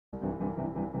Hello,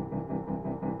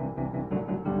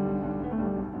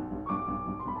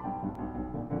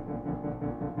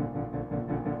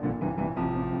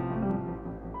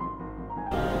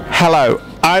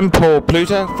 I'm Paul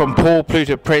Pluta from Paul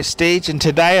Pluta Prestige, and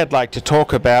today I'd like to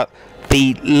talk about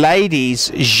the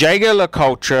ladies'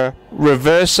 Jaeger-LeCoultre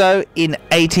Reverso in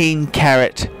 18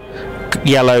 karat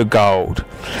yellow gold.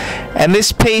 And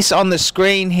this piece on the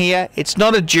screen here, it's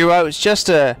not a duo, it's just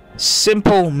a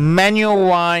simple manual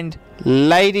wind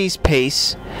ladies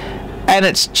piece, and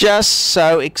it's just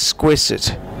so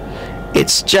exquisite.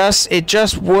 It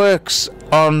just works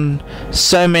on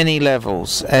so many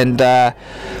levels. And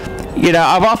you know,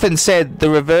 I've often said the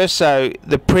Reverso,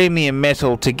 the premium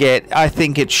metal to get, I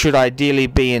think it should ideally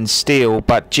be in steel,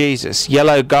 but Jesus,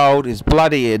 yellow gold is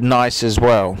bloody nice as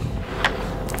well.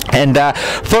 And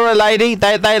for a lady,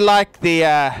 they like the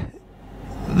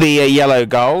yellow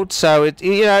gold, so it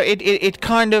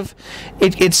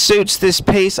suits this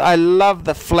piece. I love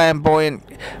the flamboyant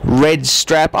red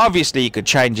strap. Obviously you could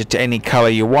change it to any color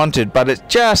you wanted, but it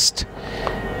just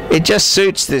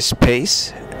suits this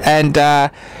piece. And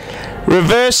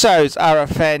Reversos are a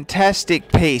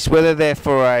fantastic piece, whether they're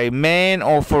for a man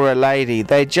or for a lady.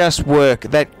 They just work,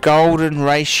 that golden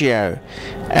ratio.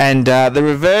 And the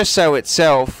Reverso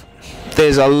itself,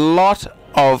 there's a lot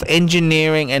of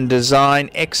engineering and design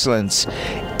excellence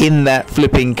in that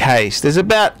flipping case. There's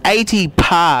about 80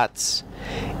 parts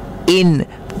in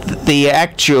the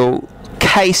actual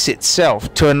case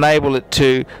itself to enable it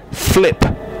to flip,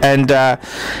 and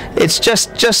it's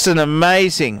just an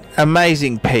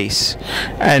amazing piece.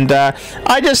 And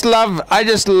I just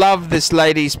love this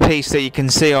lady's piece that you can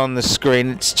see on the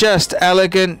screen. It's just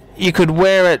elegant. You could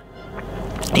wear it,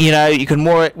 you know, you can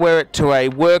wear it to a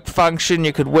work function,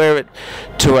 you could wear it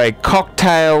to a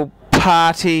cocktail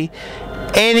party,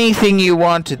 anything you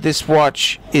wanted. This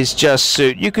watch is just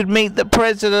suit. You could meet the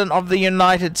President of the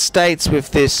United States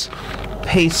with this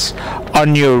piece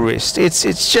on your wrist.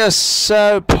 It's just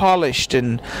so polished.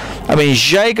 And I mean,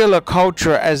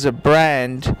 Jaeger-LeCoultre as a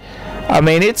brand, I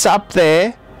mean, it's up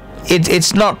there.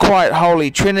 It's not quite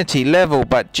Holy Trinity level,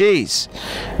 but geez,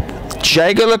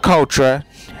 Jaeger-LeCoultre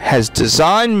has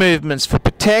design movements for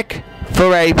Patek,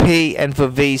 for AP, and for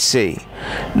VC.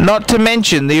 Not to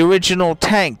mention the original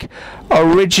tank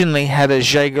originally had a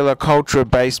Jaeger-LeCoultre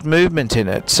based movement in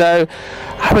it. So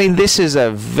I mean, this is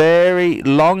a very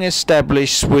long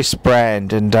established Swiss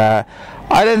brand, and I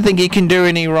don't think you can do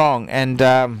any wrong. And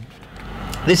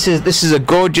this is a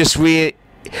gorgeous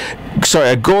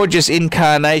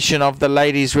incarnation of the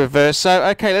ladies' Reverso.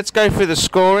 Okay, let's go through the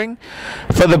scoring.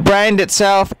 For the brand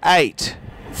itself, 8.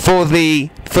 For the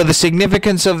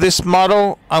significance of this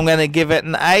model, I'm going to give it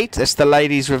an 8. That's the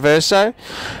ladies' Reverso.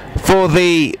 For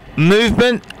the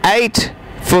movement, 8.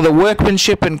 For the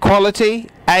workmanship and quality,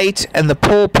 8. And the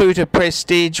Paul Pluta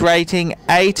Prestige rating,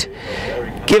 8.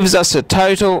 Gives us a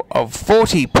total of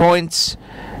 40 points.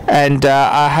 And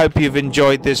I hope you've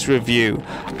enjoyed this review.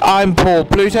 I'm Paul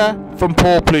Pluta from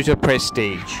Paul Pluta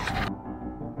Prestige.